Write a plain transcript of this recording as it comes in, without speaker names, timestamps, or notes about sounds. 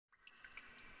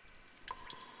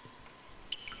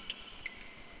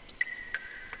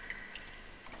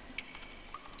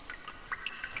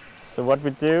So what we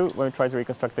do when we try to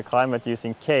reconstruct the climate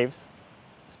using caves,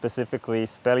 specifically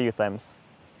speleothems,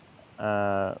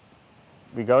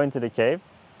 we go into the cave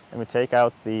and we take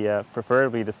out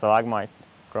preferably the stalagmite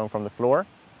grown from the floor.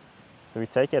 So we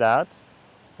take it out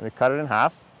and we cut it in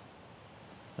half,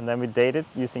 and then we date it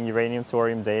using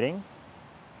uranium-thorium dating,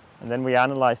 and then we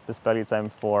analyze the speleothem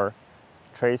for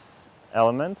trace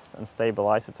elements and stable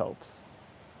isotopes.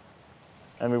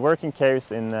 And we work in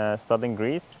caves in southern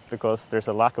Greece because there's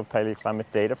a lack of paleoclimate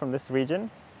data from this region,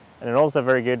 and it's also a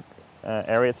very good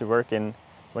area to work in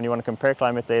when you want to compare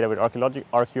climate data with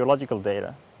archaeological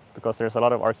data, because there's a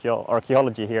lot of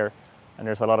archaeology here, and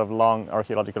there's a lot of long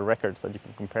archaeological records that you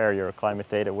can compare your climate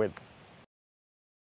data with.